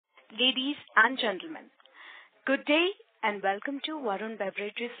Ladies and gentlemen, good day and welcome to Varun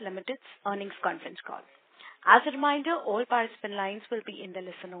Beverages Limited's earnings conference call. As a reminder, all participant lines will be in the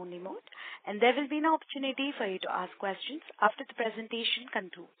listen-only mode, and there will be an opportunity for you to ask questions after the presentation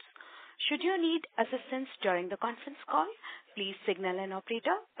concludes. Should you need assistance during the conference call, please signal an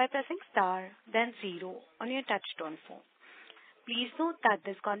operator by pressing star, then 0 on your touch-tone phone. Please note that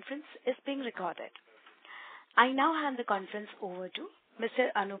this conference is being recorded. I now hand the conference over to Mr.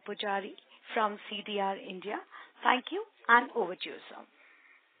 Anup Pujari from CDR India. Thank you, and over to you, sir.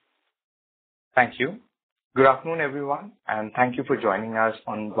 Thank you. Good afternoon, everyone, and thank you for joining us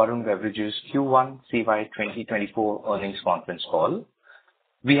on Varun Beverages Q1 CY 2024 earnings conference call.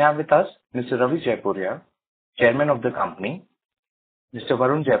 We have with us Mr. Ravi Jaipuria, Chairman of the company, Mr.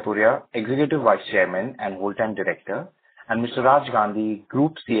 Varun Jaipuria, Executive Vice Chairman and Whole-Time Director, and Mr. Raj Gandhi,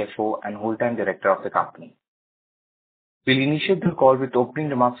 Group CFO and Whole-Time Director of the company. We'll initiate the call with opening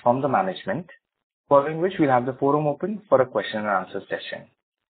remarks from the management, following which we'll have the forum open for a question and answer session.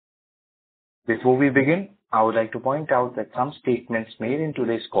 Before we begin, I would like to point out that some statements made in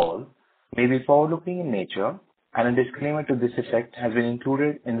today's call may be forward-looking in nature, and a disclaimer to this effect has been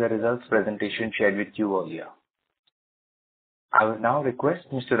included in the results presentation shared with you earlier. I will now request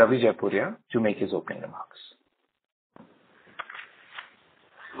Mr. Ravi Jaipuria to make his opening remarks.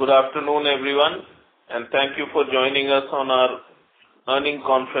 Good afternoon, everyone, and thank you for joining us on our earnings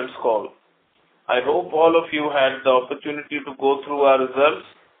conference call. I hope all of you had the opportunity to go through our results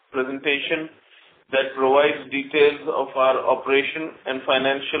presentation that provides details of our operation and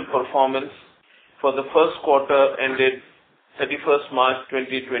financial performance for the first quarter ended 31st March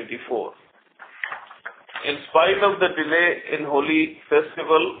 2024. In spite of the delay in Holi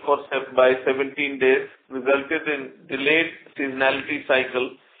festival by 17 days resulted in delayed seasonality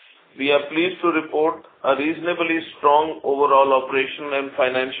cycle, we are pleased to report a reasonably strong overall operational and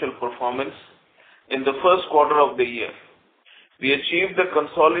financial performance in the first quarter of the year. We achieved a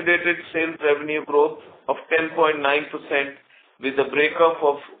consolidated sales revenue growth of 10.9% with a breakup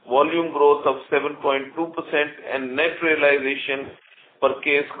of volume growth of 7.2% and net realization per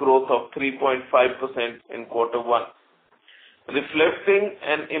case growth of 3.5% in quarter one, reflecting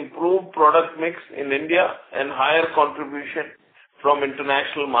an improved product mix in India and higher contribution from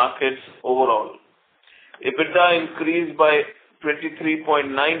international markets overall. EBITDA increased by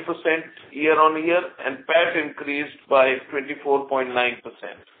 23.9% year-on-year and PAT increased by 24.9%.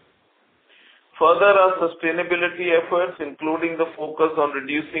 Further, our sustainability efforts, including the focus on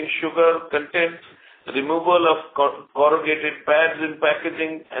reducing sugar content, removal of corrugated pads in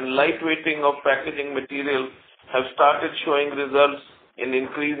packaging, and lightweighting of packaging material, have started showing results in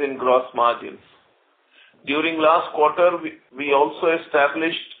increase in gross margins. During last quarter, we also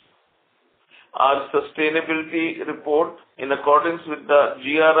established our sustainability report in accordance with the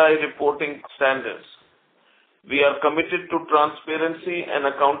GRI reporting standards. We are committed to transparency and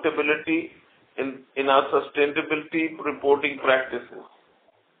accountability in our sustainability reporting practices.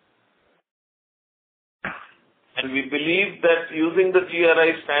 And we believe that using the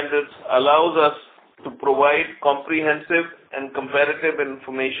GRI standards allows us to provide comprehensive and comparative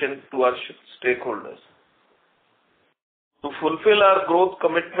information to our stakeholders. To fulfill our growth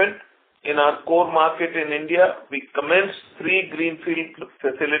commitment in our core market in India, we commenced 3 greenfield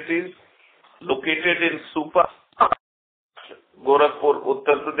facilities located in Supa, Gorakhpur,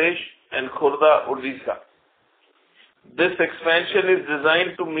 Uttar Pradesh, and Khurda, Odisha. This expansion is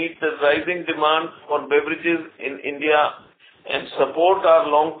designed to meet the rising demand for beverages in India and support our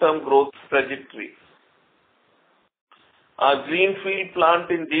long-term growth trajectory. Our greenfield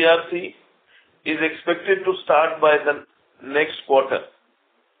plant in DRC is expected to start by the next quarter.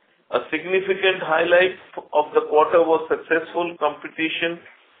 A significant highlight of the quarter was successful completion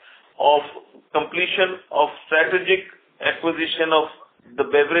of strategic acquisition of the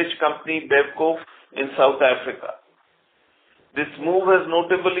beverage company Bevco in South Africa. This move has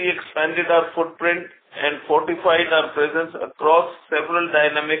notably expanded our footprint and fortified our presence across several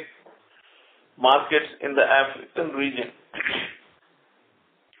dynamic markets in the African region.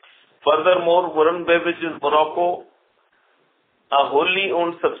 Furthermore, Varun Beverages Morocco, a wholly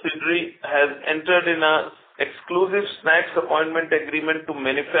owned subsidiary, has entered in an exclusive snacks appointment agreement to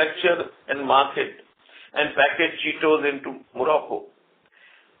manufacture and market and package Cheetos into Morocco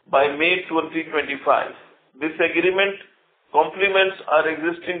by May 2025. This agreement complements our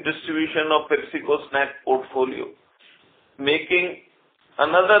existing distribution of PepsiCo snack portfolio, making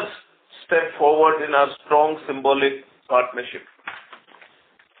another step forward in our strong symbolic partnership.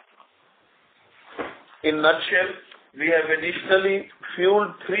 In a nutshell, we have additionally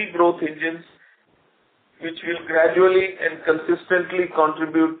fueled 3 growth engines which will gradually and consistently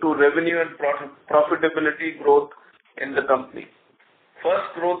contribute to revenue and profitability growth in the company.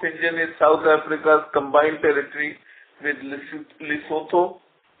 First growth engine is South Africa's combined territory with Lesotho,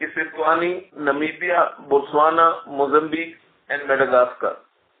 Eswatini, Namibia, Botswana, Mozambique, and Madagascar.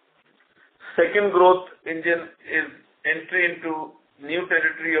 Second growth engine is entry into new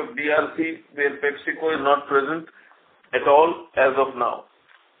territory of DRC, where PepsiCo is not present at all as of now.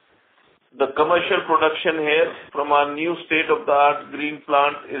 The commercial production here from our new state-of-the-art green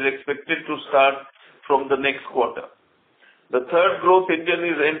plant is expected to start from the next quarter. The third growth engine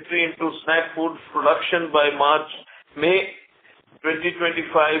is entry into snack food production by May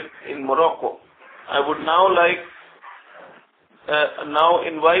 2025 in Morocco. I would now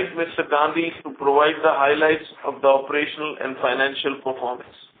invite Mr. Gandhi to provide the highlights of the operational and financial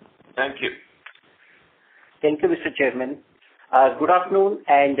performance. Thank you. Thank you, Mr. Chairman. Good afternoon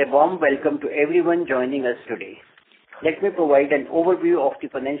and a warm welcome to everyone joining us today. Let me provide an overview of the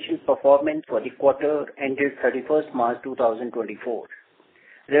financial performance for the quarter ended 31st March 2024.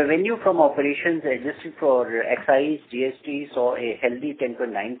 Revenue from operations adjusted for excise GST saw a healthy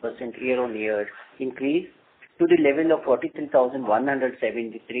 10.9% year-on-year increase to the level of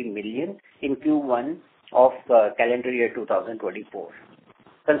 43,173 million in Q1 of calendar year 2024.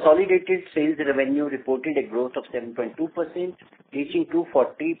 Consolidated sales revenue reported a growth of 7.2%, reaching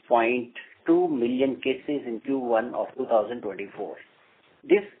 240.2 million cases in Q1 of 2024.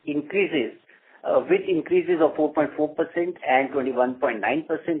 This increases with increases of 4.4% and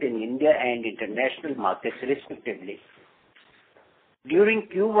 21.9% in India and international markets respectively. During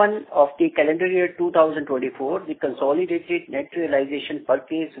Q1 of the calendar year 2024, the consolidated net realization per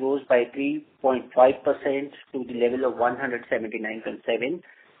case rose by 3.5% to the level of 179.7,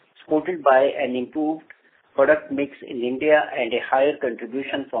 supported by an improved product mix in India and a higher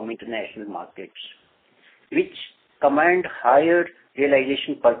contribution from international markets, which command higher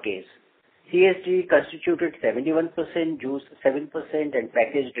realization per case. CSD constituted 71%, juice 7%, and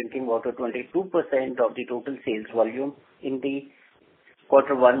packaged drinking water 22% of the total sales volume in the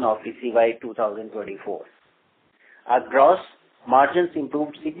quarter one of the CY 2024. Our gross margins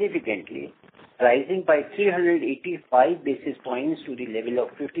improved significantly, rising by 385 basis points to the level of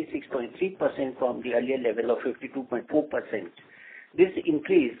 56.3% from the earlier level of 52.4%. This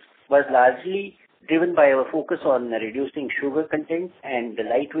increase was largely driven by our focus on reducing sugar content and the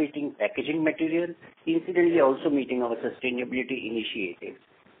lightweighting packaging material, incidentally also meeting our sustainability initiatives,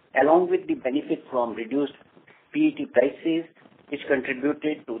 along with the benefit from reduced PET prices, which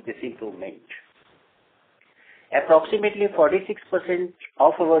contributed to this improvement. Approximately 46%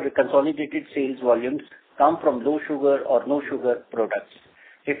 of our consolidated sales volumes come from low sugar or no sugar products,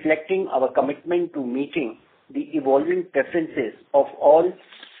 reflecting our commitment to meeting the evolving preferences of all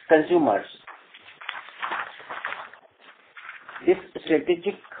consumers. This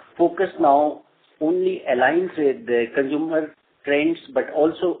strategic focus now only aligns with the consumer trends but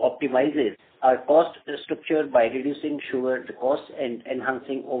also optimizes our cost structure by reducing sugar costs and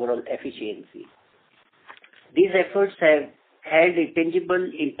enhancing overall efficiency. These efforts have had a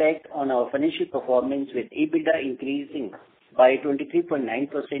tangible impact on our financial performance, with EBITDA increasing by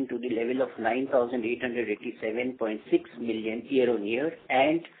 23.9% to the level of 9,887.6 million year-on-year,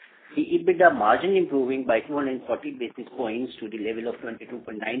 and the EBITDA margin improving by 240 basis points to the level of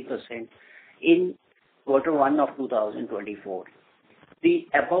 22.9% in quarter one of 2024. The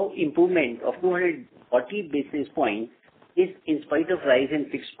above improvement of 240 basis points is in spite of rise in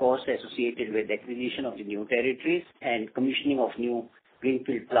fixed costs associated with acquisition of the new territories and commissioning of new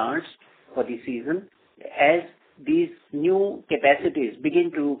greenfield plants for the season. As these new capacities begin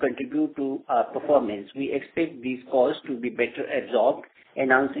to contribute to our performance, we expect these costs to be better absorbed,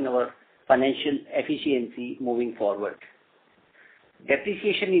 enhancing our financial efficiency moving forward.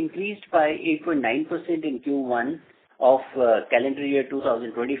 Depreciation increased by 8.9% in Q1 of calendar year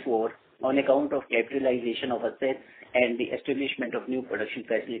 2024 on account of capitalization of assets and the establishment of new production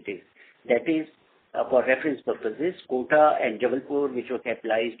facilities. That is, for reference purposes, Kota and Jabalpur, which were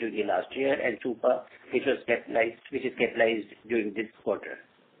capitalized during the last year, and Supa, which is capitalized during this quarter.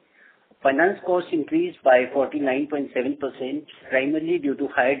 Finance costs increased by 49.7%, primarily due to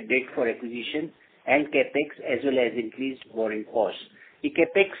higher debt for acquisition and capex, as well as increased borrowing costs. The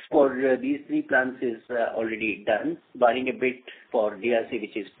capex for these three plants is already done, barring a bit for DRC,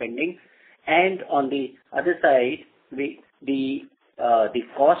 which is pending. And on the other side, the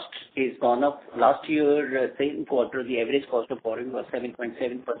cost is gone up. Last year, same quarter, the average cost of borrowing was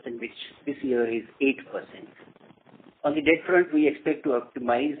 7.7%, which this year is 8%. On the debt front, we expect to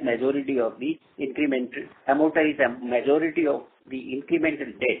amortize majority of the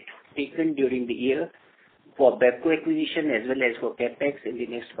incremental debt taken during the year for BevCo acquisition as well as for CapEx in the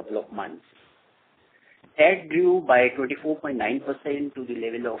next couple of months. PAT grew by 24.9% to the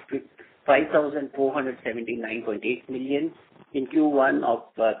level of 5,479.8 million in Q1 of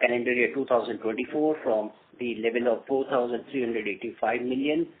calendar year 2024 from the level of 4,385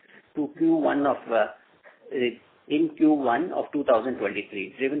 million to Q1 of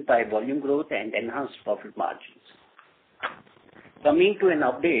 2023, driven by volume growth and enhanced profit margins. Coming to an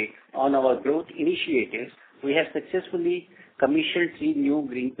update on our growth initiatives, we have successfully commissioned 3 new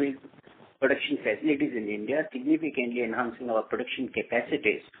greenfield production facilities in India, significantly enhancing our production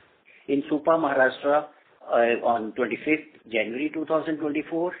capacities. In Supa, Maharashtra, on 25th January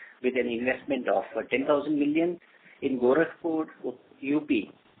 2024, with an investment of 10,000 million. In Gorakhpur, UP,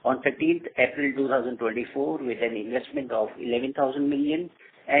 on 13th April 2024, with an investment of 11,000 million.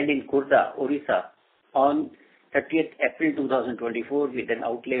 And in Khurda, Orissa, on 30th April 2024, with an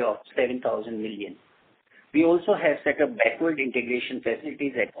outlay of 7,000 million. We also have set up backward integration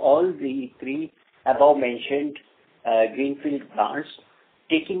facilities at all the 3 above-mentioned greenfield plants,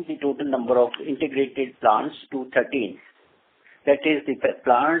 taking the total number of integrated plants to 13. That is the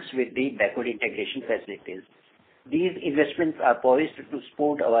plants with the backward integration facilities. These investments are poised to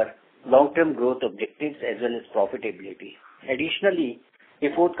support our long-term growth objectives as well as profitability. Additionally, a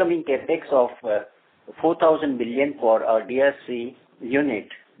forthcoming capex of 4,000 million for our DRC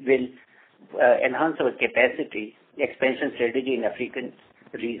unit will enhance our capacity expansion strategy in African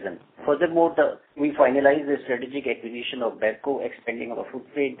region. Furthermore, we finalized the strategic acquisition of BevCo, expanding our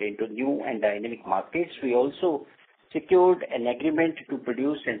footprint into new and dynamic markets. We also secured an agreement to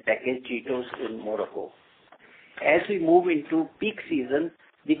produce and package Cheetos in Morocco. As we move into peak season,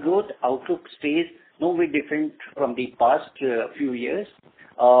 the growth outlook stays no way different from the past few years,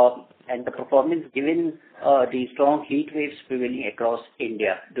 and the performance given the strong heat waves prevailing across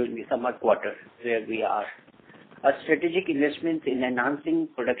India during the summer quarter where we are. Our strategic investments in enhancing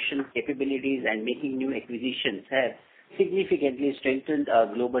production capabilities and making new acquisitions have significantly strengthened our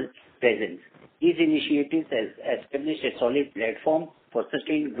global presence. These initiatives have established a solid platform for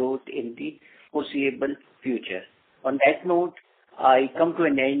sustained growth in the foreseeable future. On that note, I come to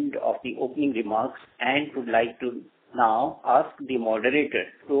an end of the opening remarks and would like to now ask the moderator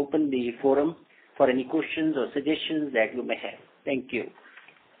to open the forum for any questions or suggestions that you may have. Thank you.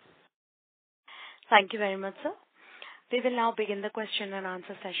 Thank you very much, sir. We will now begin the question and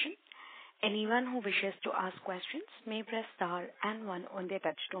answer session. Anyone who wishes to ask questions may press star and 1 on their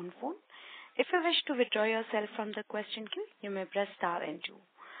touchtone phone. If you wish to withdraw yourself from the question queue, you may press star and 2.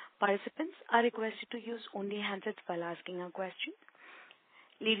 Participants are requested to use only handsets while asking a question.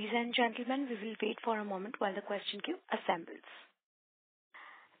 Ladies and gentlemen, we will wait for a moment while the question queue assembles.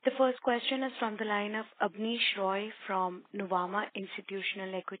 The first question is from the line of Abneesh Roy from Nuvama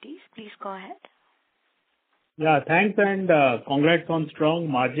Institutional Equities. Please go ahead. Yeah, thanks and congrats on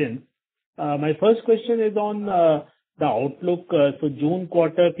strong margins. My first question is on the outlook. So June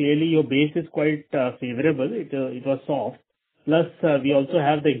quarter, clearly your base is quite favorable. It was soft. Plus, we also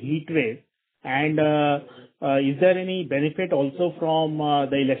have the heat wave. And is there any benefit also from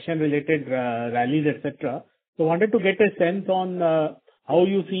the election-related rallies, etc.? So I wanted to get a sense on how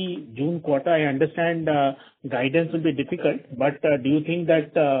you see June quarter. I understand guidance will be difficult, but do you think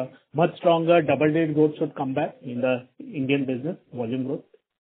that much stronger double-digit growth should come back in the Indian business, volume growth?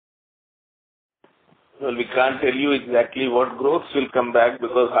 Well, we can't tell you exactly what growth will come back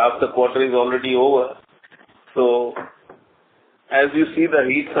because half the quarter is already over. So, as you see, the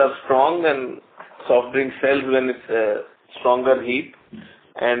heats are strong and soft drink sells when it's stronger heat.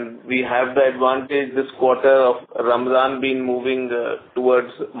 And we have the advantage this quarter of Ramadan being moving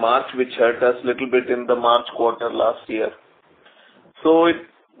towards March, which hurt us a little bit in the March quarter last year. So it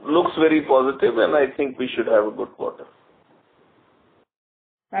looks very positive and I think we should have a good quarter.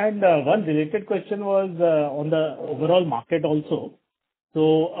 And one related question was on the overall market also.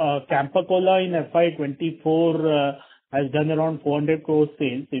 So Campa Cola in FY24 has done around 400 crore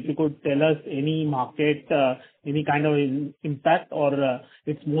sales. If you could tell us any market, any kind of impact, or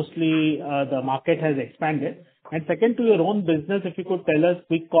it's mostly the market has expanded. And second, to your own business, if you could tell us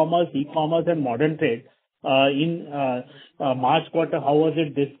quick commerce, e-commerce and modern trade in March quarter, how was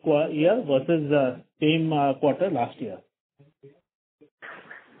it this year versus the same quarter last year?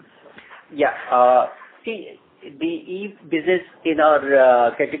 Yeah, see, the e-business in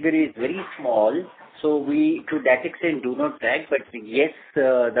our category is very small. So we, to that extent, do not track, but yes,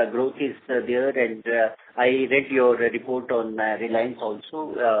 the growth is there. And I read your report on Reliance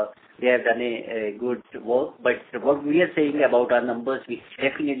also. They have done a good work. But what we are saying about our numbers, we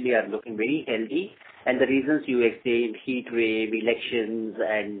definitely are looking very healthy. And the reasons you explained, heat wave, elections,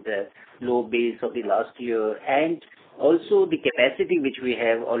 and low base of the last year, and also the capacity which we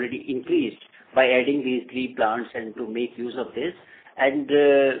have already increased by adding these 3 plants and to make use of this. And,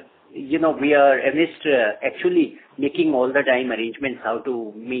 we are amidst actually making all the time arrangements how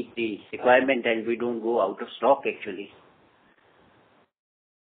to meet the requirement, and we don't go out of stock actually.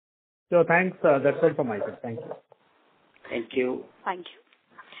 So thanks. That's all from my side. Thank you. Thank you. Thank you.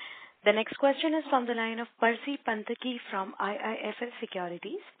 The next question is from the line of Percy Panthaki from IIFL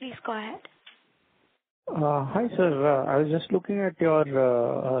Securities. Please go ahead. Hi, sir. I was just looking at your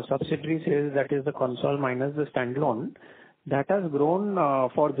subsidiary sales, that is the console minus the standalone. That has grown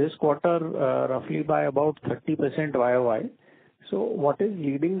for this quarter roughly by about 30% YOY. So what is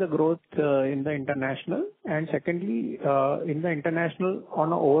leading the growth in the international? And secondly, in the international, on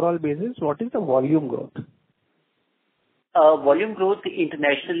an overall basis, what is the volume growth? Volume growth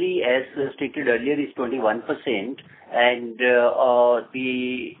internationally, as stated earlier, is 21%. And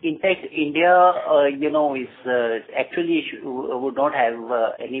in fact, India, is actually would not have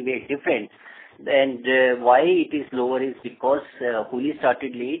any way different. And why it is lower is because Holi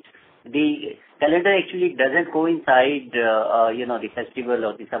started late. The calendar actually doesn't coincide, the festival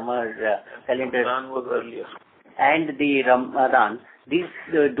or the summer calendar. Ramadan was earlier. And the Ramadan. These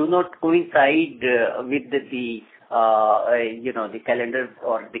do not coincide with the calendar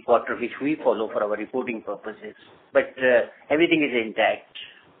or the quarter which we follow for our reporting purposes. But everything is intact.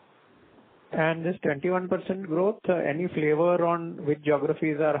 And this 21% growth, any flavor on which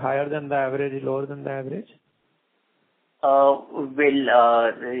geographies are higher than the average, lower than the average?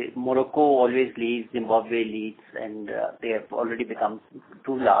 Morocco always leads, Zimbabwe leads, and they have already become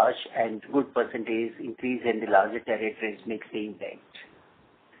too large, and good percentage increase in the larger territories makes the impact.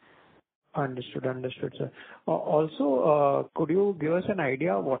 Understood, sir. Also, could you give us an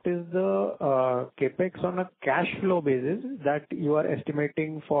idea what is the capex on a cash flow basis that you are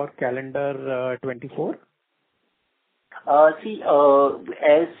estimating for calendar 24? As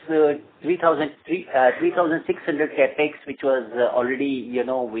 3,600 capex, which was already,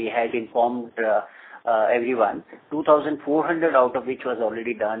 we had informed everyone, 2,400 out of which was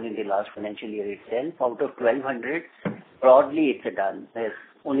already done in the last financial year itself. Out of 1,200, broadly it's done. There's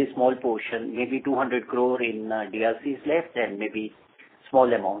only small portion, maybe 200 crore in DRC is left, and maybe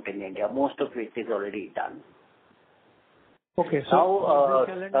small amount in India. Most of it is already done. Okay. So,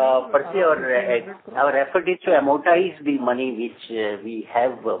 Percy, our effort is to amortize the money which we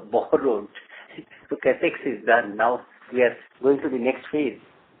have borrowed. So capex is done. Now we are going to the next phase.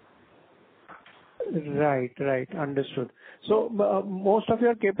 Right. Understood. So most of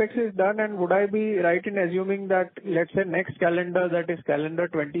your capex is done, and would I be right in assuming that, let's say, next calendar, that is calendar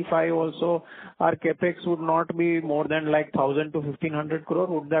 25 also, our capex would not be more than like 1,000 to 1,500 crore?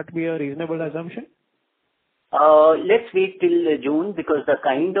 Would that be a reasonable assumption? Let's wait till June, because the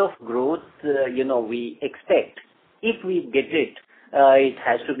kind of growth, we expect, if we get it, it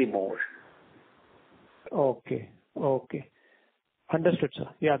has to be more. Okay. Understood, sir.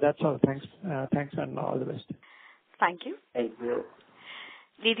 Yeah, that's all. Thanks and all the best. Thank you. Thank you.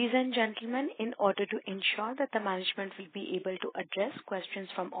 Ladies and gentlemen, in order to ensure that the management will be able to address questions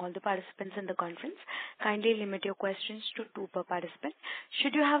from all the participants in the conference, kindly limit your questions to 2 per participant.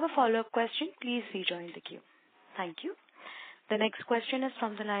 Should you have a follow-up question, please rejoin the queue. Thank you. The next question is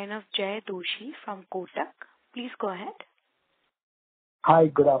from the line of Jay Doshi from Kotak. Please go ahead. Hi,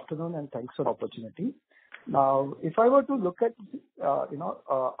 good afternoon, and thanks for the opportunity. Now, if I were to look at,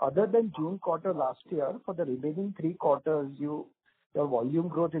 other than June quarter last year, for the remaining 3 quarters, your volume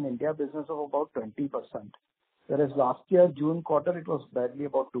growth in India business of about 20%. Whereas last year, June quarter, it was barely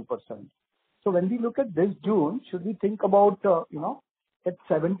about 2%. So when we look at this June, should we think about, at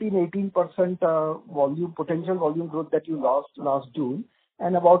 17-18% volume, potential volume growth that you lost last June,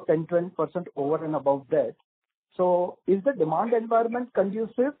 and about 10-20% over and above that? So is the demand environment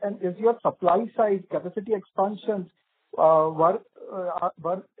conducive, and is your supply side capacity expansions, was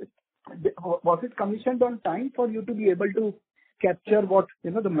it commissioned on time for you to be able to capture what,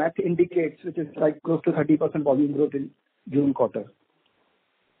 the math indicates, which is like close to 30% volume growth in June quarter?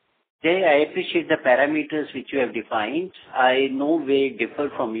 Jay, I appreciate the parameters which you have defined. I no way differ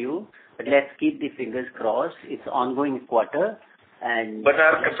from you, but let's keep the fingers crossed. It's ongoing quarter. But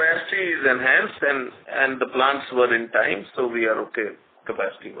our capacity is enhanced, and the plants were in time, so we are okay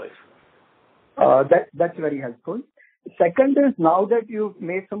capacity-wise. That's very helpful. Second is, now that you've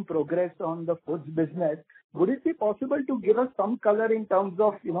made some progress on the foods business, would it be possible to give us some color in terms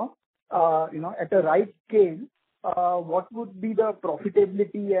of, at a right scale, what would be the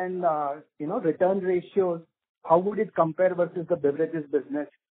profitability and, return ratios? How would it compare versus the beverages business,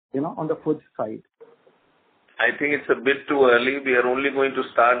 on the food side? I think it's a bit too early. We are only going to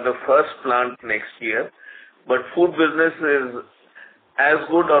start the first plant next year. But food business is as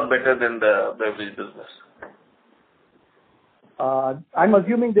good or better than the beverage business. I'm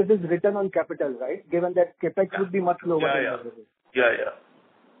assuming this is return on capital, right? Given that CapEx would be much lower than beverages. Yeah.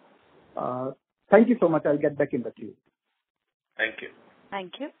 Thank you so much. I'll get back in the queue. Thank you.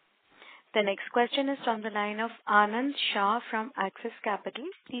 Thank you. The next question is from the line of Anand Shah from Axis Capital.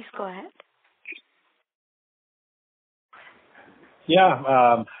 Please go ahead.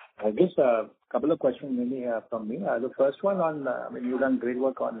 Yeah, I guess a couple of questions mainly from me. The first one on, you've done great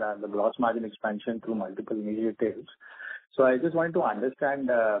work on the gross margin expansion through multiple initiatives. So I just wanted to understand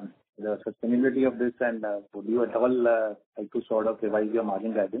the sustainability of this, and would you at all like to sort of revise your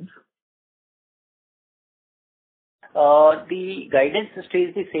margin guidance? The guidance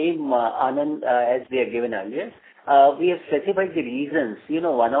stays the same, Anand, as we have given earlier. We have specified the reasons.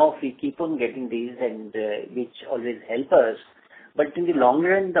 One-off, we keep on getting these, and which always help us. But in the long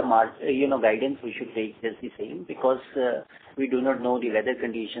run, the guidance we should take just the same, because we do not know the weather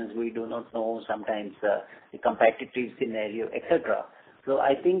conditions. We do not know sometimes the competitive scenario, etc. So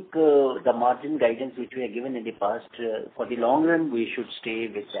I think the margin guidance which we have given in the past, for the long run, we should stay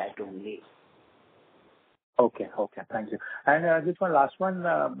with that only. Okay. Thank you. And just one last one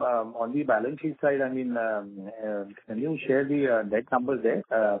on the balance sheet side. Can you share the debt numbers there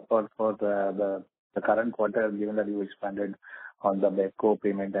for the current quarter, given that you expanded on the BevCo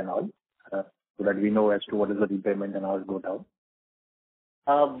payment and all, so that we know as to what is the repayment and how it goes out?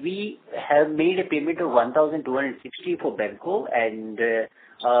 We have made a payment of 1,260 for BevCo, and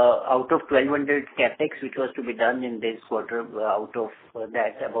out of 1,200 capex which was to be done in this quarter, out of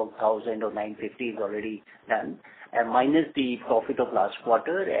that about 1,000 or 950 is already done, minus the profit of last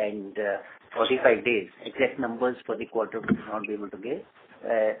quarter and 45 days. Exact numbers for the quarter we will not be able to give.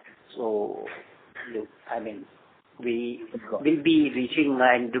 We will be reaching,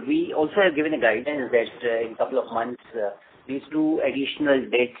 and we also have given a guidance that in a couple of months these two additional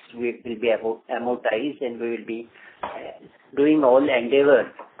debts will be amortized, and we will be doing all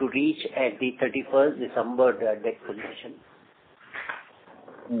endeavor to reach at the 31st December debt position.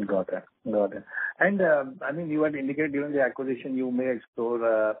 Got it. And you had indicated during the acquisition you may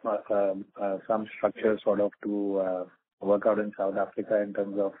explore some structure sort of to work out in South Africa in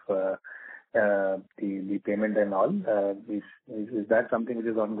terms of the payment and all. Is that something which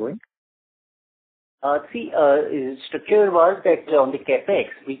is ongoing? Structure was that on the capex,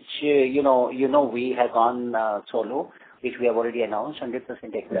 which we have gone solo, which we have already announced.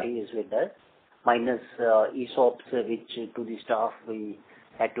 100% equity is with us, minus ESOPs, which to the staff we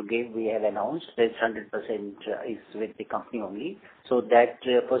had to give. We have announced that 100% is with the company only. So that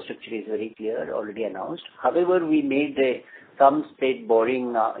first structure is very clear, already announced. However, we made some state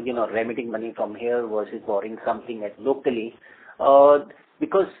borrowing, remitting money from here versus borrowing something locally.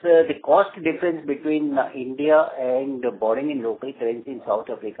 Because the cost difference between India and borrowing in local currency in South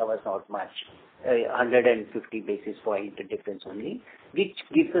Africa was not much, 150 basis point difference only, which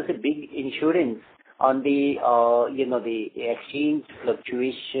gives us a big insurance on the the exchange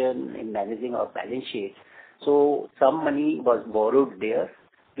fluctuation in managing our balance sheet. So some money was borrowed there.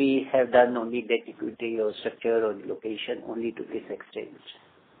 We have done only debt equity or structure or location only to this extent.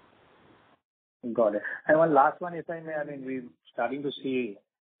 Got it. And one last one, if I may. We're starting to see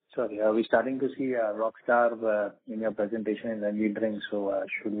Rockstar in your presentation in energy drinks. So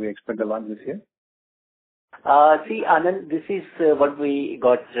should we expect the launch this year? Anand, this is what we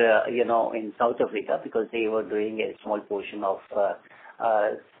got, in South Africa, because they were doing a small portion of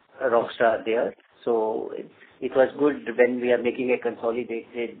Rockstar there. So it was good when we are making a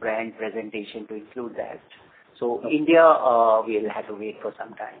consolidated brand presentation to include that. So India, we'll have to wait for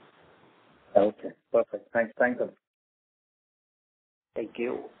some time. Okay, perfect. Thanks. Thank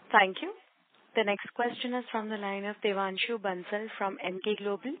you. Thank you. The next question is from the line of Devanshu Bansal from Emkay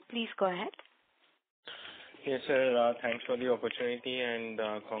Global. Please go ahead. Yes, sir. Thanks for the opportunity, and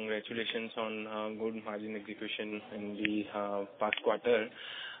congratulations on good margin execution in the past quarter.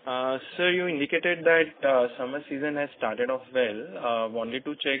 Sir, you indicated that summer season has started off well. Wanted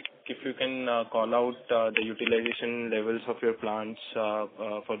to check if you can call out the utilization levels of your plants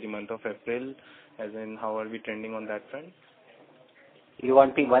for the month of April, as in how are we trending on that front? You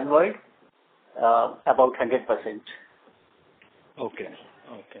want the one word? About 100%. Okay.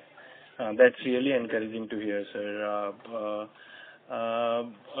 That's really encouraging to hear, sir.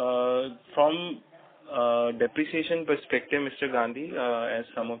 From depreciation perspective, Mr. Gandhi, as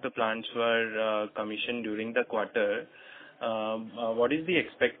some of the plants were commissioned during the quarter, what is the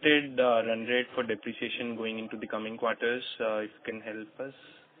expected run rate for depreciation going into the coming quarters, if you can help us?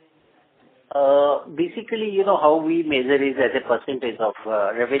 Basically, how we measure is as a percentage of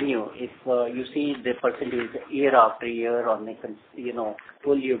revenue. If you see the percentage year after year on a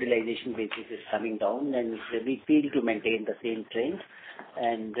full utilization basis is coming down, and we feel to maintain the same trend,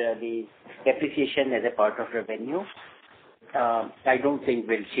 and the depreciation as a part of revenue, I don't think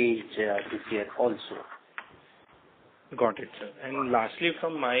will change this year also. Got it, sir. And lastly,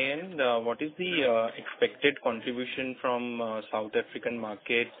 from my end, what is the expected contribution from South African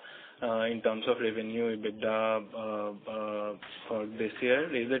market in terms of revenue, EBITDA for this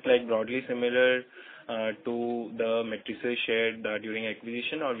year? Is it like broadly similar to the matrices shared during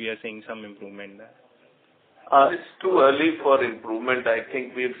acquisition, or we are seeing some improvement there? It's too early for improvement. I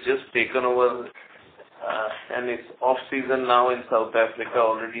think we've just taken over and it's off-season now in South Africa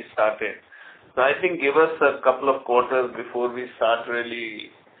already started. So I think give us a couple of quarters before we start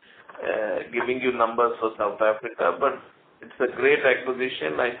really giving you numbers for South Africa. But it's a great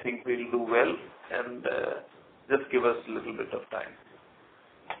acquisition. I think we'll do well, and just give us a little bit of time.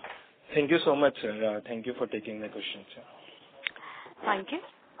 Thank you so much, sir. Thank you for taking the question, sir. Thank you.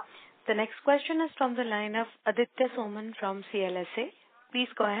 The next question is from the line of Aditya Soman from CLSA. Please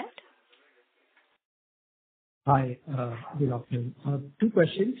go ahead. Hi, good afternoon. Two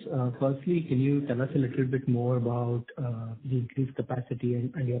questions. Firstly, can you tell us a little bit more about the increased capacity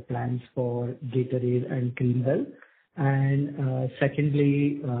and your plans for Gatorade and Creambell? And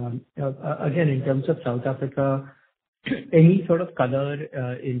secondly, again, in terms of South Africa, any sort of color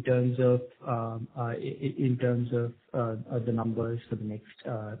in terms of the numbers for the next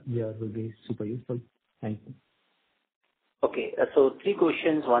year will be super useful. Thank you. Okay, so three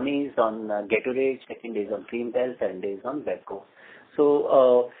questions. One is on Gatorade, second is on Creambell, third is on Bevco.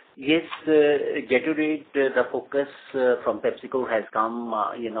 So yes, Gatorade, the focus from PepsiCo has come,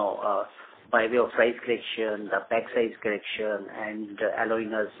 by way of price correction, the pack size correction, and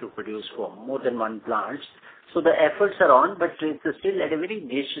allowing us to produce for more than one plant. So the efforts are on, but it's still at a very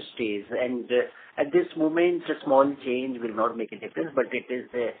niche stage. And at this moment, a small change will not make a difference, but it is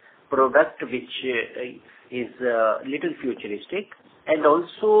a product which is little futuristic. And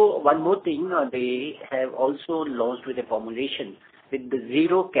also, one more thing, they have also launched with a formulation with the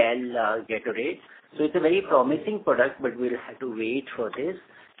zero cal Gatorade. So it's a very promising product, but we'll have to wait for this.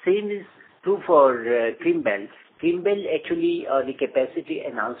 Same is true for Creambell. Creambell, actually, the capacity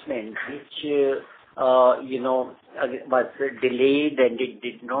announcement, which was delayed, and it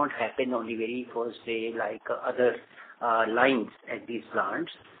did not happen on the very first day like other lines at these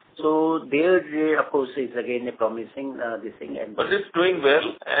plants. So there, of course, is again a promising this thing. But it's doing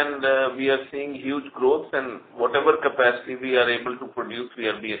well, and we are seeing huge growth, and whatever capacity we are able to produce, we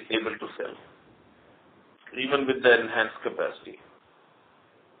are able to sell, even with the enhanced capacity.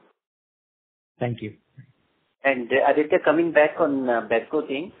 Thank you. And Aditya, coming back on Bevco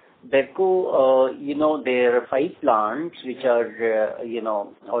thing, Bevco, there are 5 plants which are,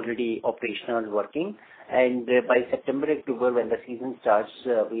 already operational, working. And by September, October, when the season starts,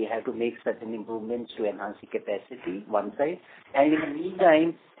 we have to make certain improvements to enhance the capacity, one side. And in the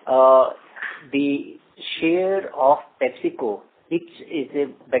meantime, the share of PepsiCo, which is a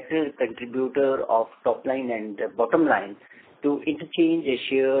better contributor of top line and bottom line, to interchange a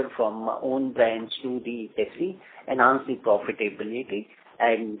share from own brands to the Pepsi, enhance the profitability.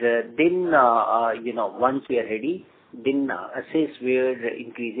 And then, once we are ready, then assess where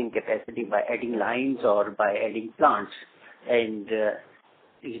increasing capacity by adding lines or by adding plants, and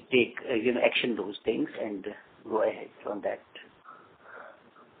take, action those things and go ahead on that.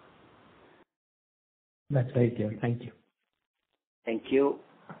 That's right, yeah. Thank you. Thank you.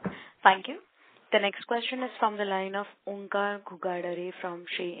 Thank you. The next question is from the line of Onkar Gugadare from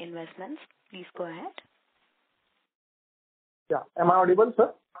Shrey Investments. Please go ahead. Yeah. Am I audible,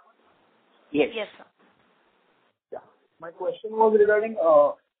 sir? Yes. Yes, sir. Yeah. My question was regarding,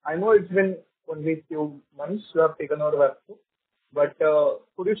 I know it's been only few months you have taken over Bevco, but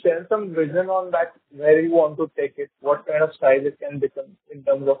could you share some vision on that, where you want to take it, what kind of size it can become in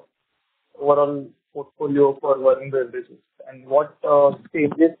terms of overall portfolio for Varun Beverages, and what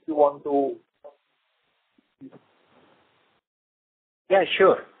stages you want to... Yeah,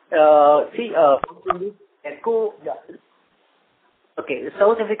 sure. Bevco, okay,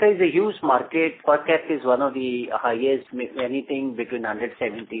 South Africa is a huge market. Per cap is one of the highest, anything between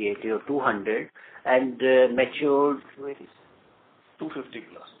 170, 80 or 200, and matured, where is 250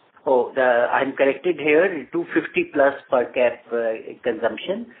 plus. Oh, I'm corrected here, 250 plus per cap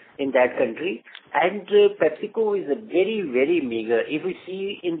consumption in that country. And PepsiCo is a very, very meager. If we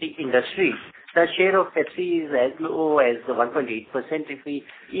see in the industry, the share of Pepsi is as low as 1.8%.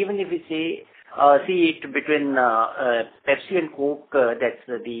 Even if we say see it between Pepsi and Coke, that's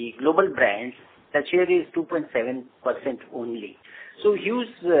the global brands, the share is 2.7% only. So huge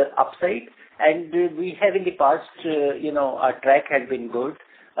upside, and we have in the past, our track has been good.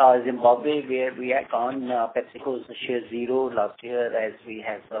 Zimbabwe, where we had gone, PepsiCo's share 0 last year, as we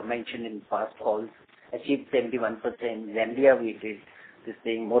have mentioned in past calls, achieved 71%. Zambia, we did this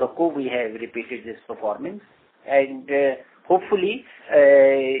thing. Morocco, we have repeated this performance. And hopefully,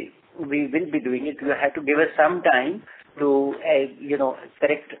 we will be doing it. You have to give us some time to,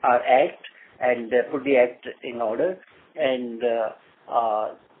 correct our act and put the act in order and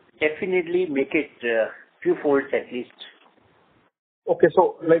definitely make it few folds at least. Okay,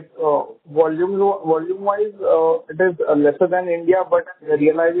 so volume-wise, it is lesser than India, but the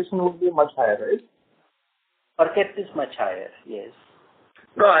realization would be much higher, right? Perhaps is much higher, yes.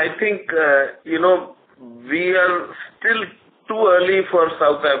 No, I think, we are still too early for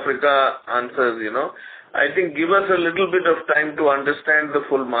South Africa answers, I think give us a little bit of time to understand the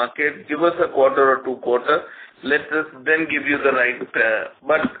full market. Give us a quarter or 2 quarters. Let us then give you the right.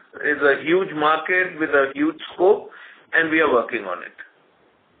 But it's a huge market with a huge scope, and we are working on it.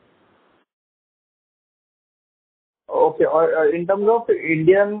 Okay. In terms of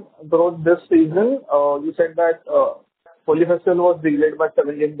Indian growth this season, you said that Holi Festival was delayed by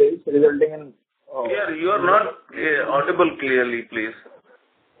 17 days, resulting in... you are not audible clearly, please.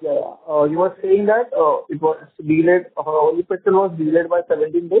 Yeah. You were saying that it was delayed, Holi Festival was delayed by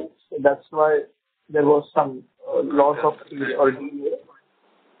 17 days. So that's why there was some loss of or delay.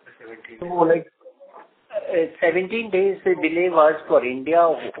 So 17 days delay was for India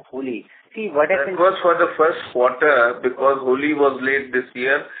Holi. See what happened. It was for the first quarter because Holi was late this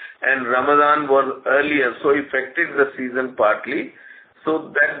year and Ramadan was earlier, so affected the season partly.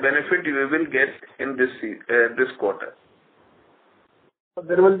 So that benefit we will get in this quarter. So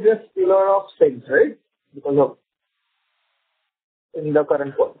there will be a spillover of sales, right? Because of in the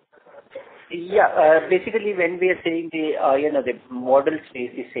current quarter. Yeah, basically when we are saying the model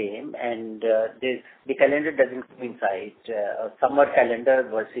stays the same and the calendar doesn't coincide, summer calendar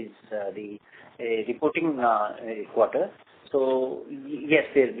versus the reporting quarter. So yes,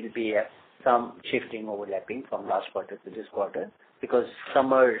 there will be some shifting, overlapping from last quarter to this quarter because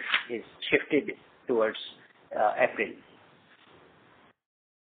summer is shifted towards April.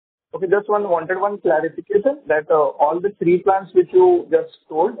 Okay, just wanted one clarification that all the 3 plants which you just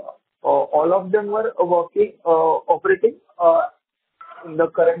told, all of them were operating in the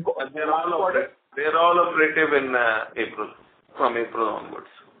current quarter. They're all operative in April, from April onwards.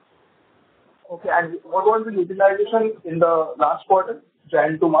 Okay, and what was the utilization in the last quarter,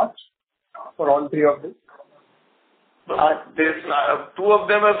 Jan to March, for all 3 of them? 2 of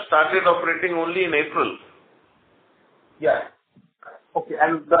them have started operating only in April. Yeah. Okay,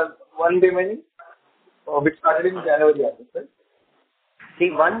 and the one remaining, which started in January, right?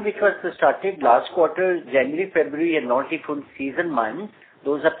 The one which was started last quarter, January, February, and not the full season months,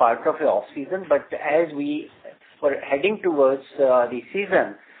 those are part of the off-season. But as we were heading towards the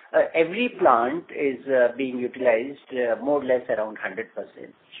season, every plant is being utilized more or less around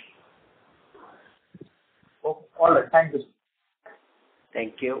 100%. Okay. All right. Thank you.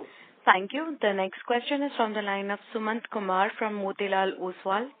 Thank you. Thank you. The next question is from the line of Sumant Kumar from Motilal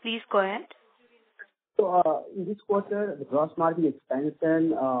Oswal. Please go ahead. So in this quarter, the gross margin expansion,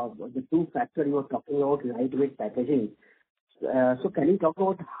 the 2 factors you were talking about, lightweight packaging. So can you talk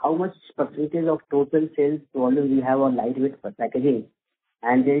about how much percentage of total sales volume we have on lightweight packaging,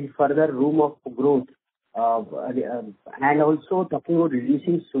 and there is further room of growth, and also talking about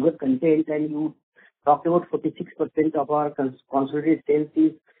reducing sugar content, and you talked about 46% of our consolidated sales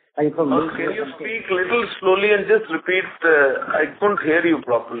is coming from. Can you speak a little slowly and just repeat? I couldn't hear you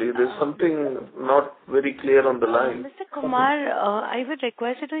properly. There's something not very clear on the line. Mr. Kumar, I would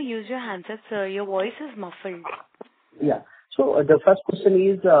request you to use your handset, sir. Your voice is muffled. Yeah. So the first question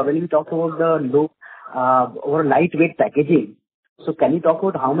is when you talk about the low or lightweight packaging. So can you talk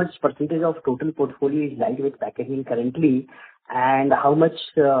about how much percentage of total portfolio is lightweight packaging currently, and how much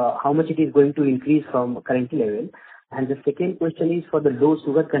it is going to increase from current level? And the second question is for the low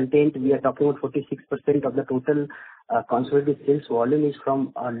sugar content. We are talking about 46% of the total consolidated sales volume is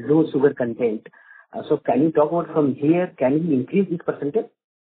from low sugar content. So can you talk about from here, can we increase this percentage?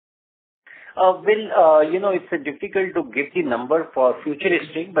 It's difficult to give the number for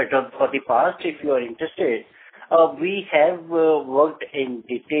futuristic, but for the past, if you are interested, we have worked in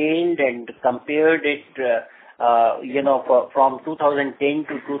detail and compared it, from 2010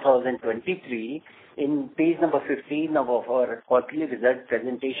 to 2023 in page number 15 of our quarterly result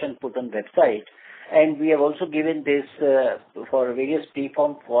presentation put on website. And we have also given this for various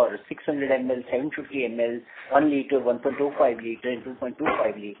preform for 600 ml, 750 ml, 1 liter, 1.25 liter, and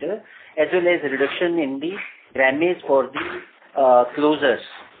 2.25 liter, as well as reduction in the grammage for the closers.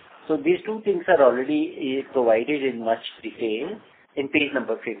 So these two things are already provided in much detail in page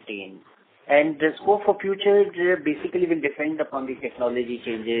number 15. And the scope for future basically will depend upon the technology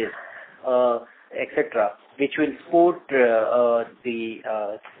changes, etc., which will support the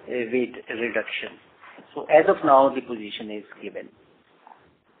weight reduction. So as of now, the position is given.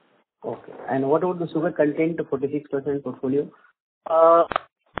 Okay. And what about the sugar content, 46% portfolio? I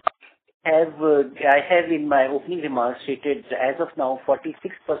have in my opening remarks stated as of now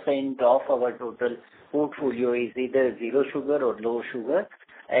 46% of our total portfolio is either zero sugar or low sugar.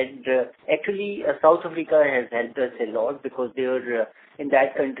 And actually, South Africa has helped us a lot because in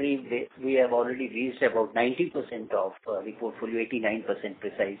that country we have already reached about 90% of the portfolio, 89%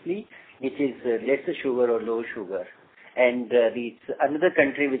 precisely, which is lesser sugar or low sugar. And another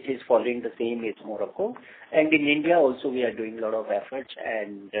country which is following the same is Morocco. And in India also we are doing a lot of efforts.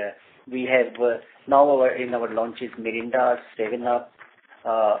 And we have now in our launches Mirinda, 7-Up,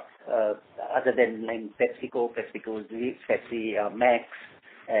 other than PepsiCo's Pepsi Max,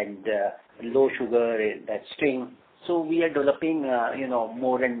 and low sugar, that Sting. So we are developing,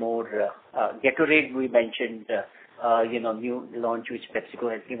 more and more. Gatorade we mentioned, new launch which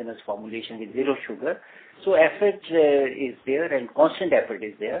PepsiCo has given us formulation with zero sugar. So effort is there and constant effort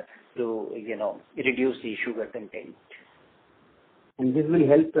is there to, reduce the sugar content. And this will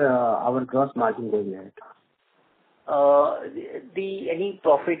help our gross margin going ahead. Any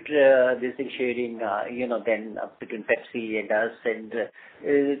profit this is sharing, then between Pepsi and us, and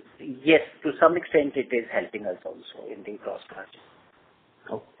yes, to some extent it is helping us also in the gross margin.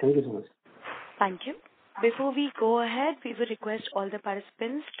 Oh, thank you so much. Thank you. Before we go ahead, we will request all the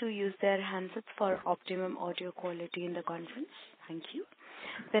participants to use their handsets for optimum audio quality in the conference. Thank you.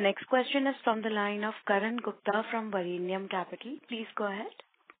 The next question is from the line of Karan Gupta from Varun Capital. Please go ahead.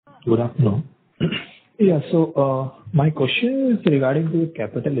 Good afternoon. Yeah, so my question is regarding the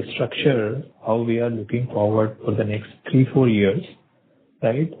capital structure, how we are looking forward for the next 3-4 years,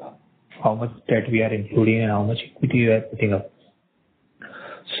 right? How much debt we are including and how much equity we are putting up.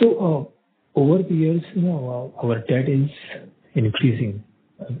 So over the years, our debt is increasing.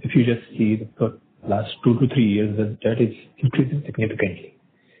 If you just see the last 2 to 3 years, the debt is increasing significantly,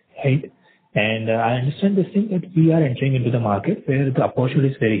 right? And I understand this thing that we are entering into the market where the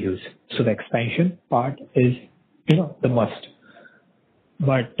opportunity is very huge. So the expansion part is, the must.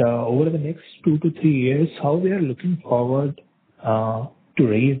 But over the next 2 to 3 years, how we are looking forward to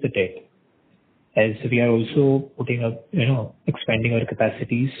raise the debt, as we are also putting up, expanding our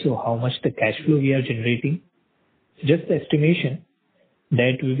capacities. So how much the cash flow we are generating, just the estimation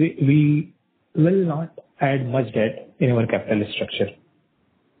that we will not add much debt in our capital structure.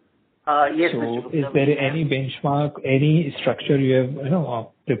 Yes, so Mr. is there any benchmark, any structure you have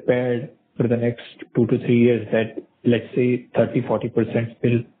prepared for the next 2 to 3 years that, let's say, 30-40%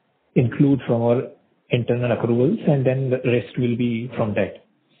 will include from our internal accruals and then the rest will be from debt?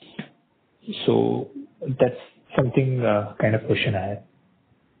 So that's something kind of question I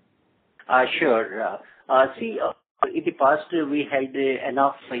have. Sure. See, in the past we had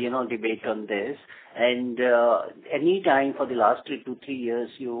enough, debate on this, and any time for the last 2 to 3 years,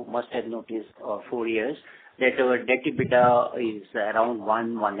 you must have noticed, or 4 years, that our debt EBITDA is around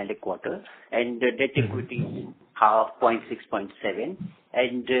 1.25, and debt equity is 0.6, 0.7.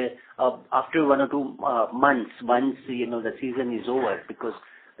 And after 1 or 2 months, once the season is over, because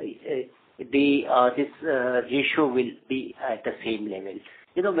this ratio will be at the same level.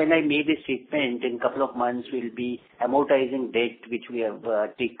 When I made a statement, in a couple of months we'll be amortizing debt which we have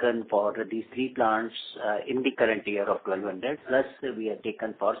taken for these 3 plants in the current year of 1,200, plus we have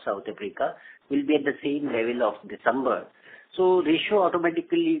taken for South Africa, will be at the same level of December. So ratio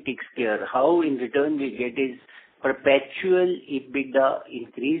automatically takes care. How in return we get is perpetual EBITDA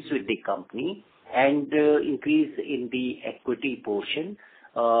increase with the company and increase in the equity portion,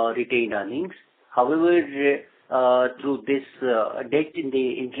 retained earnings. However, through this debt in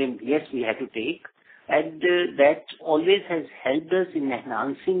the interim, yes, we had to take, and that always has helped us in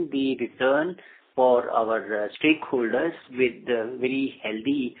enhancing the return for our stakeholders with very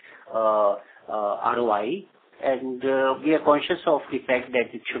healthy ROI, and we are conscious of the fact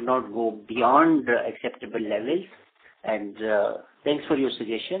that it should not go beyond acceptable levels, and thanks for your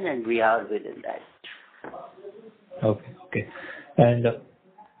suggestion, and we are within that. Okay. And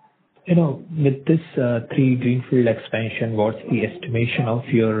with this 3 greenfield expansion, what's the estimation of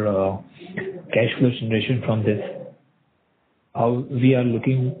your cash flow generation from this? How we are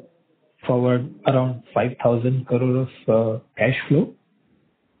looking forward around 5,000 crore of cash flow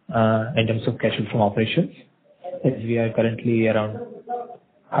in terms of cash flow from operations, as we are currently around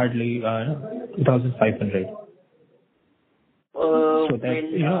hardly 2,500. So that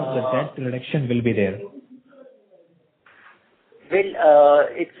the debt reduction will be there. Well,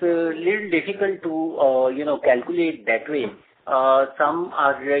 it's a little difficult to calculate that way. Some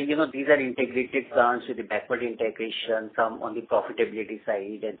are these are integrated plants with the backward integration, some on the profitability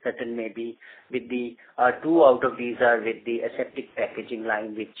side, and certain maybe with the two out of these are with the aseptic packaging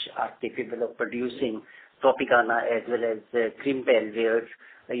line, which are capable of producing Tropicana as well as Crimpel, where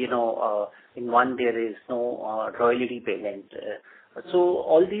in one there is no royalty payment. So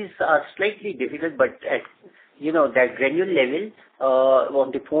all these are slightly difficult, but at that granular level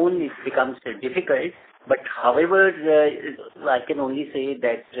on the phone it becomes difficult. But however, I can only say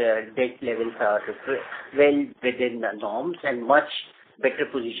that debt levels are well within the norms and much better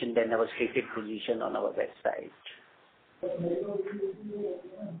position than our stated position on our website.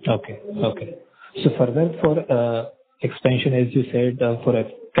 Okay. So further for expansion, as you said, for a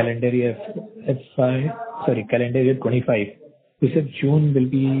calendar year calendar year 25, you said June will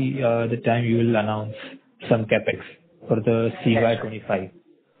be the time you will announce some capex for the CY 25.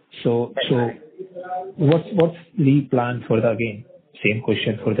 So what's the plan for the, again, same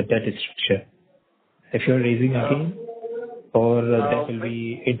question for the debt structure? If you're raising again, or that will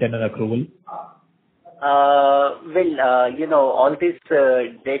be internal accrual? All this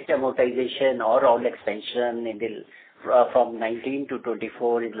debt amortization or all expansion in the from 19 to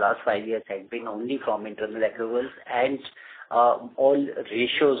 24 in the last 5 years has been only from internal accruals, and all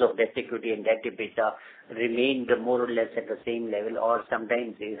ratios of debt equity and debt EBITDA remained more or less at the same level, or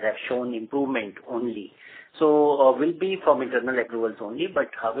sometimes they have shown improvement only. So will be from internal accruals only,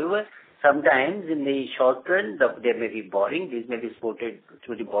 but however, sometimes in the short run, there may be borrowing. These may be supported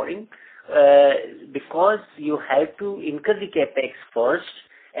through the borrowing because you have to incur the capex first,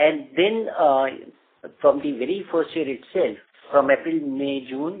 and then from the very first year itself, from April, May,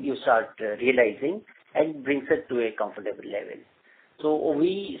 June, you start realizing and brings it to a comfortable level. So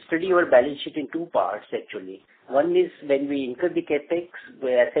we study our balance sheet in two parts actually. One is when we incur the capex,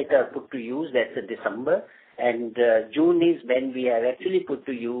 where assets are put to use, that's in December, and June is when we have actually put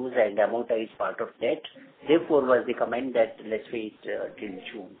to use and amortized part of debt. Therefore, was the comment that let's wait till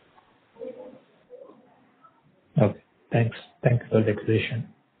June. Okay, thanks for the explanation.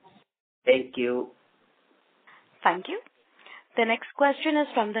 Thank you. Thank you. The next question is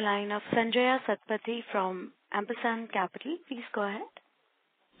from the line of Sanjaya Satpathy from Ampersand Capital. Please go ahead.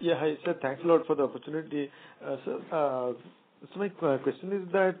 Yeah, hi sir. Thanks a lot for the opportunity. So my question is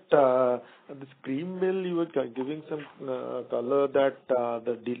that this cream mill, you were giving some color that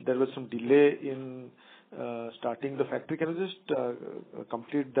there was some delay in starting the factory. Can you just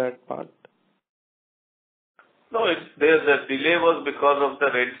complete that part? No, the delay was because of the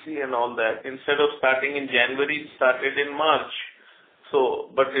Red Sea and all that. Instead of starting in January, it started in March.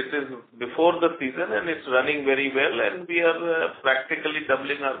 But it is before the season and it's running very well, and we are practically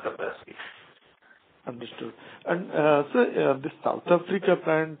doubling our capacity. Understood. And so this South Africa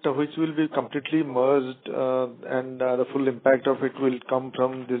plant, which will be completely merged, and the full impact of it will come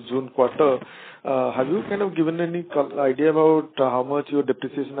from this June quarter. Have you kind of given any idea about how much your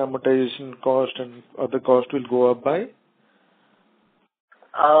depreciation, amortization cost and other cost will go up by?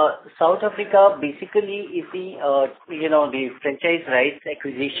 South Africa basically is the franchise rights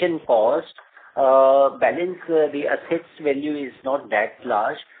acquisition cost. Balance the assets value is not that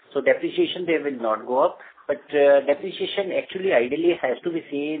large. So depreciation there will not go up, but depreciation actually ideally has to be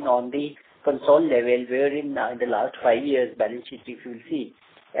seen on the console level, wherein in the last 5 years balance sheet, if you will see,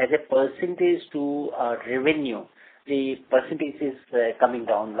 as a percentage to revenue, the percentage is coming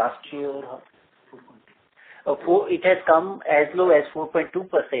down. Last year, it has come as low as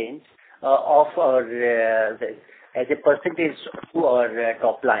 4.2% of our as a percentage to our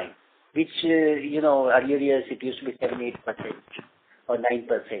top line, which earlier years it used to be 7-8%. Or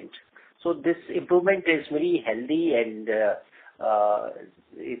 9%. So this improvement is very healthy, and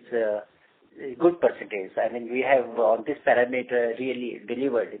it's a good percentage. I mean, we have on this parameter really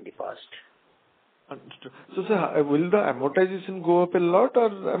delivered in the past. Understood. So, sir, will the amortization go up a lot,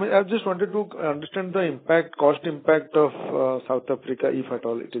 or I mean, I just wanted to understand the cost impact of South Africa, if at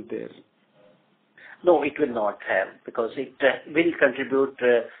all it is there. No, it will not have, because it will contribute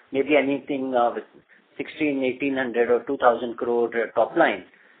maybe anything with 1,800 or 2,000 crore top line.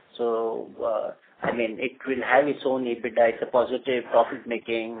 So, I mean, it will have its own EBITDA. It's a positive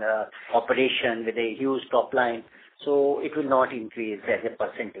profit-making operation with a huge top line. So, it will not increase as a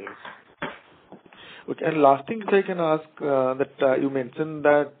percentage. Okay. And last thing, if I can ask, that you mentioned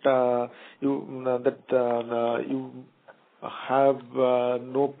that you have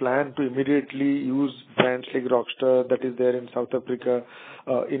no plan to immediately use brands like Rockstar that is there in South Africa,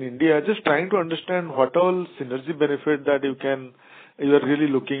 in India. Just trying to understand what all synergy benefit that you are really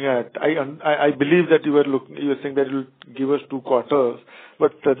looking at. I believe that you are saying that you will give us 2 quarters,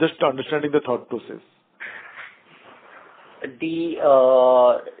 but just understanding the thought process. The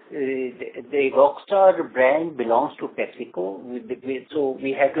Rockstar brand belongs to PepsiCo, so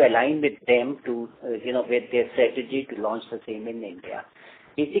we have to align with them to, with their strategy to launch the same in India.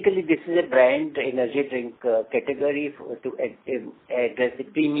 Basically, this is a brand energy drink category to address the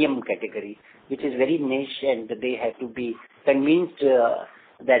premium category, which is very niche, and they have to be convinced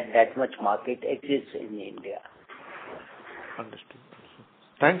that much market exists in India. Understood.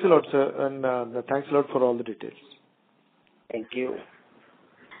 Thanks a lot, sir, and thanks a lot for all the details. Thank you.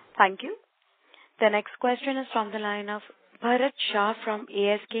 Thank you. The next question is from the line of Bharat Shah from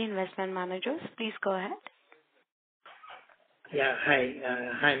ASK Investment Managers. Please go ahead. Yeah, hi.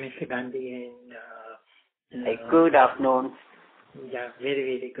 Hi, Mr. Gandhi. Good afternoon. Yeah, very,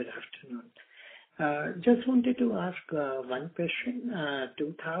 very good afternoon. Just wanted to ask one question.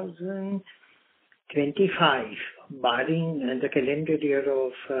 2025, barring the calendar year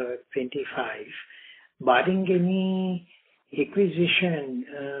of 25, barring any acquisition,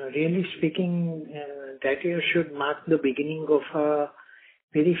 really speaking, that year should mark the beginning of a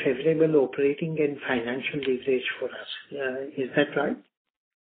very favorable operating and financial leverage for us. Is that right?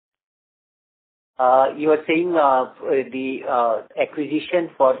 You are saying the acquisition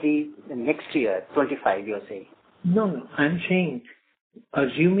for the next year, 25, you are saying? No. I'm saying,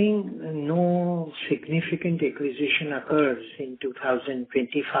 assuming no significant acquisition occurs in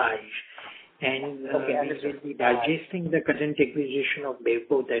 2025, and we will be digesting the current acquisition of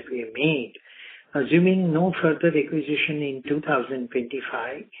Bevo that we have made, assuming no further acquisition in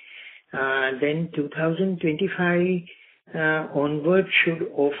 2025, then 2025 onward should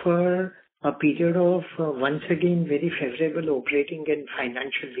offer a period of, once again, very favorable operating and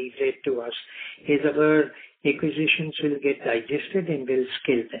financial leverage to us, as our acquisitions will get digested and will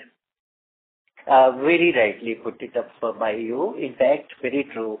scale them. Very rightly put it up by you. In fact, very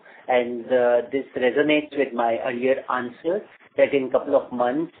true. And this resonates with my earlier answer that in a couple of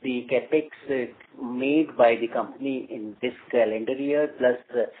months, the capex made by the company in this calendar year plus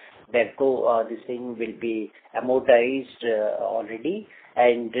Bevco, this thing will be amortized already.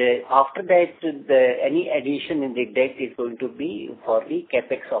 And after that, any addition in the debt is going to be for the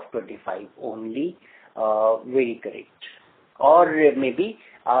capex of 25 only. Very correct. Or maybe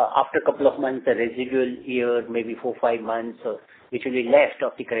after a couple of months, the residual year, maybe 4-5 months, which will be left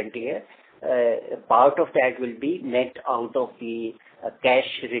of the current year, part of that will be net out of the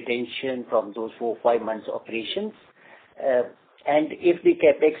cash retention from those 4-5 months operations. And if the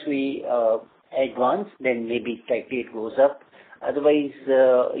capex we advance, then maybe slightly it goes up. Otherwise,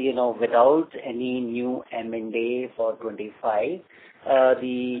 without any new M&A for 25,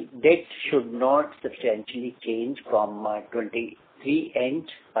 the debt should not substantially change from 23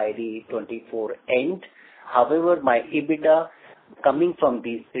 end by the 24 end. However, my EBITDA coming from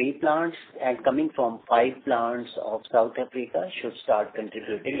these 3 plants and coming from 5 plants of South Africa should start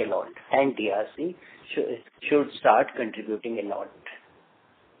contributing a lot. And DRC should start contributing a lot.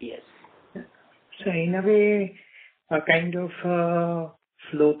 Yes. So in a way, a kind of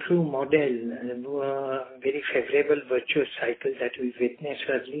flow-through model, very favorable virtuous cycle that we witnessed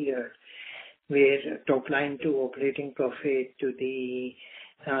earlier, where top line to operating profit to the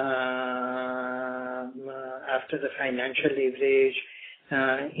after the financial leverage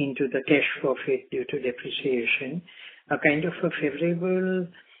into the cash profit due to depreciation, a kind of a favorable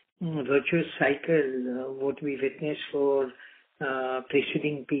virtuous cycle what we witnessed for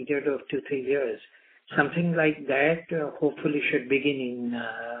preceding period of 2-3 years. Something like that hopefully should begin in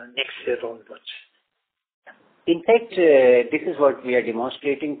next year onwards. In fact, this is what we are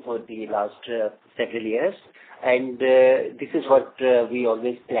demonstrating for the last several years, and this is what we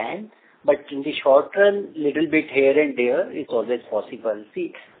always plan. But in the short run, little bit here and there is always possible.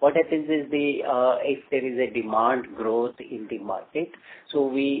 See, what happens is if there is a demand growth in the market, so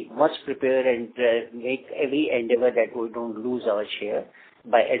we must prepare and make every endeavor that we don't lose our share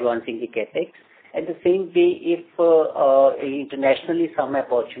by advancing the capex. At the same way, if internationally some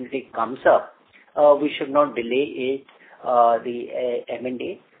opportunity comes up, we should not delay it, the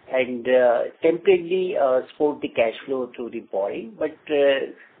M&A, and temporarily support the cash flow through the borrowing. But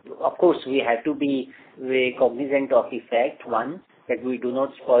of course, we have to be very cognizant of the fact, one, that we do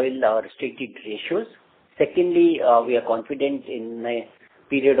not spoil our stated ratios. Secondly, we are confident in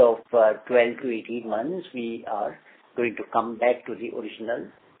period of 12 to 18 months, we are going to come back to the original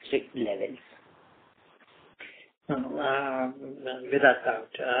strict levels. Without doubt.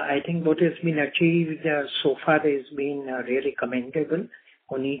 I think what has been achieved so far has been really commendable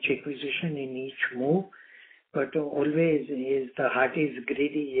on each acquisition, in each move. But always the heart is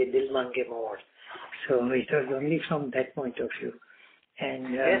greedy, ye dil mange more. So it was only from that point of view.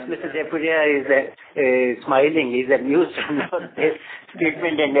 And yes, Mr. Jaipuria is smiling. He's amused on this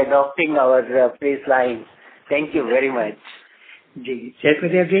statement and adopting our phrase lines. Thank you very much. Ji.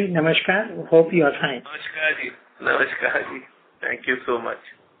 Jaipuria ji, namaskar. Hope you are fine. Namaskar ji. Namaskar ji. Thank you so much.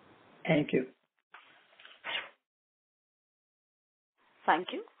 Thank you.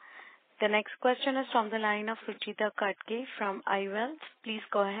 Thank you. The next question is from the line of Ruchita Katke from iWealth. Please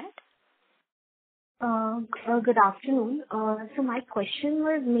go ahead. Good afternoon. So my question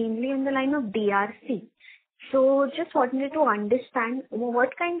was mainly on the line of DRC. So just wanted to understand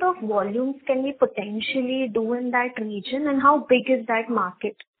what kind of volumes can we potentially do in that region and how big is that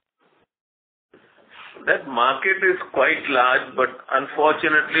market? That market is quite large, but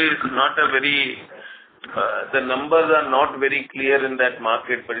unfortunately it's not a very, the numbers are not very clear in that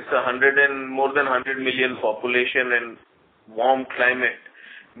market, but it's more than 100 million population and warm climate.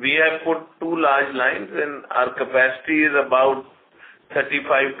 We have put 2 large lines and our capacity is about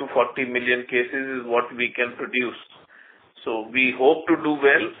 35 to 40 million cases is what we can produce. So we hope to do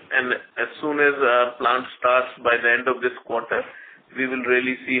well, and as soon as our plant starts by the end of this quarter, we will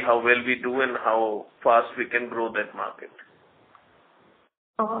really see how well we do and how fast we can grow that market.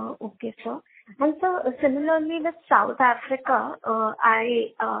 Okay, sir. And so similarly with South Africa,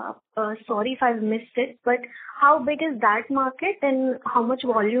 sorry if I've missed it, but how big is that market and how much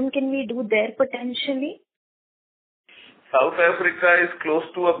volume can we do there potentially? South Africa is close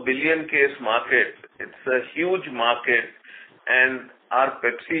to a billion case market. It's a huge market and our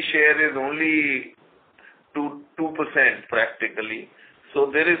Pepsi share is only 2% practically. So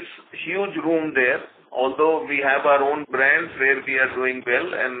there is huge room there, although we have our own brands where we are doing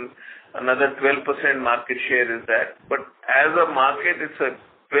well and another 12% market share is that. But as a market, it's a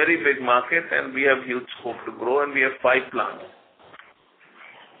very big market and we have huge scope to grow and we have 5 plants.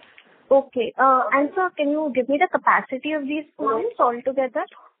 Okay. And sir, can you give me the capacity of these plants altogether?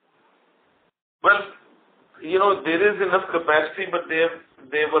 Well, there is enough capacity, but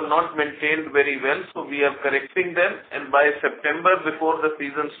they were not maintained very well, so we are correcting them. And by September, before the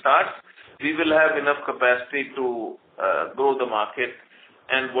season starts, we will have enough capacity to grow the market.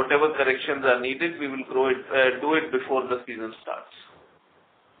 And whatever corrections are needed, we will do it before the season starts.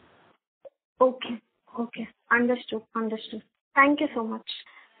 Okay. Understood. Thank you so much.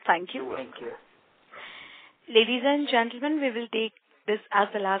 Thank you. Thank you. Ladies and gentlemen, we will take this as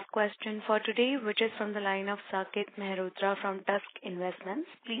the last question for today, which is from the line of Saket Mehrotra from Tusk Investments.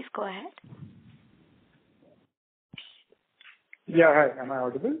 Please go ahead. Yeah, hi. Am I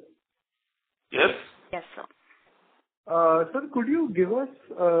audible? Yes. Yes, sir. Sir, could you give us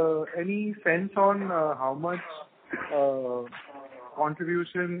any sense on how much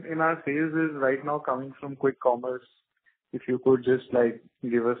contribution in our sales is right now coming from quick commerce? If you could just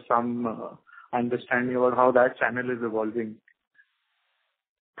give us some understanding about how that channel is evolving.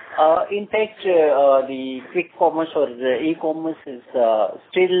 In fact, the quick commerce or the e-commerce is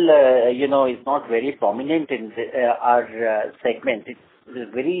still, is not very prominent in our segment.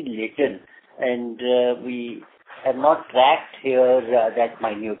 It's very little, and we have not tracked here that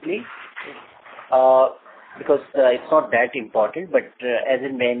minutely because it's not that important. But as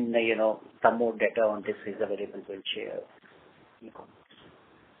and when some more data on this is available, we'll share.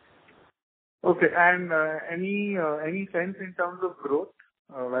 Okay, and any sense in terms of growth?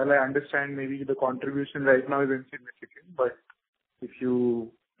 Well, I understand maybe the contribution right now is insignificant, but if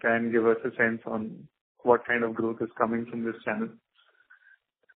you can give us a sense on what kind of growth is coming from this channel.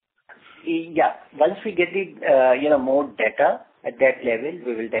 Yeah, once we get the more data at that level,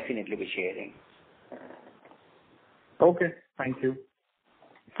 we will definitely be sharing. Okay, thank you.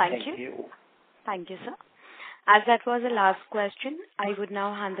 Thank you. Thank you, sir. As that was the last question, I would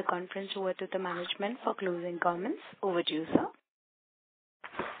now hand the conference over to the management for closing comments. Over to you, sir.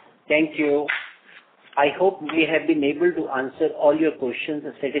 Thank you. I hope we have been able to answer all your questions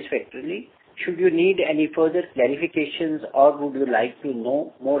satisfactorily. Should you need any further clarifications or would you like to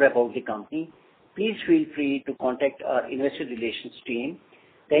know more about the company, please feel free to contact our investor relations team.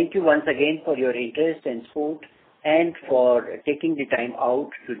 Thank you once again for your interest and support and for taking the time out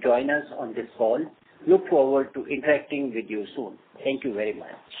to join us on this call. Look forward to interacting with you soon. Thank you very much.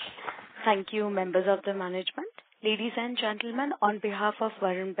 Thank you, members of the management. Ladies and gentlemen, on behalf of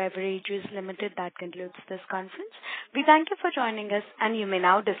Varun Beverages Limited, that concludes this conference. We thank you for joining us, and you may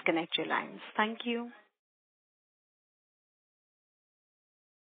now disconnect your lines. Thank you.